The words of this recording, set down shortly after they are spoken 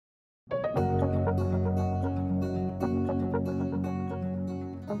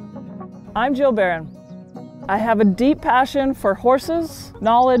I'm Barron. I have a deep passion for horses,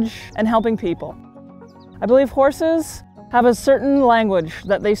 knowledge, and helping people. I believe horses have a certain language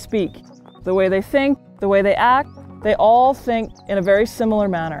that they speak. The way they think, the way they act, they all think in a very similar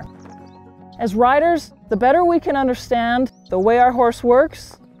manner. As riders, the better we can understand the way our horse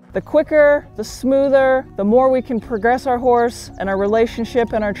works, the quicker, the smoother, the more we can progress our horse and our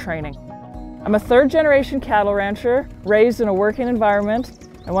relationship and our training. I'm a third-generation cattle rancher, raised in a working environment,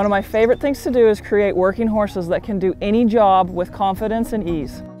 and one of my favorite things to do is create working horses that can do any job with confidence and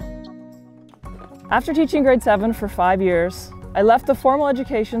ease. After teaching grade 7 for 5 years, I left the formal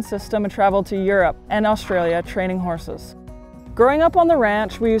education system and traveled to Europe and Australia training horses. Growing up on the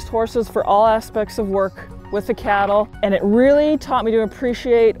ranch, we used horses for all aspects of work with the cattle, and it really taught me to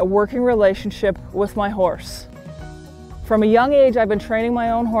appreciate a working relationship with my horse. From a young age, I've been training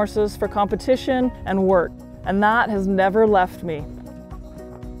my own horses for competition and work, and that has never left me.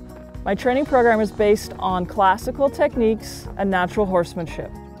 My training program is based on classical techniques and natural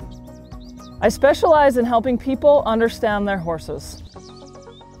horsemanship. I specialize in helping people understand their horses.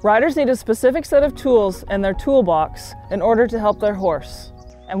 Riders need a specific set of tools in their toolbox in order to help their horse.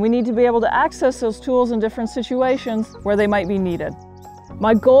 And we need to be able to access those tools in different situations where they might be needed.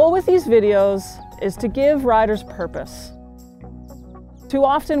 My goal with these videos is to give riders purpose. Too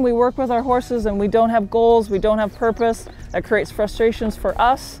often we work with our horses and we don't have goals, we don't have purpose. That creates frustrations for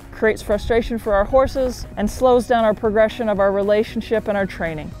us, creates frustration for our horses, and slows down our progression of our relationship and our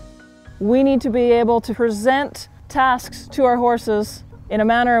training. We need to be able to present tasks to our horses in a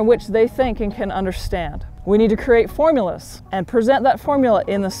manner in which they think and can understand. We need to create formulas and present that formula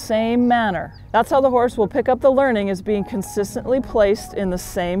in the same manner. That's how the horse will pick up the learning, is being consistently placed in the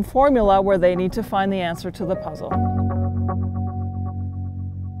same formula where they need to find the answer to the puzzle.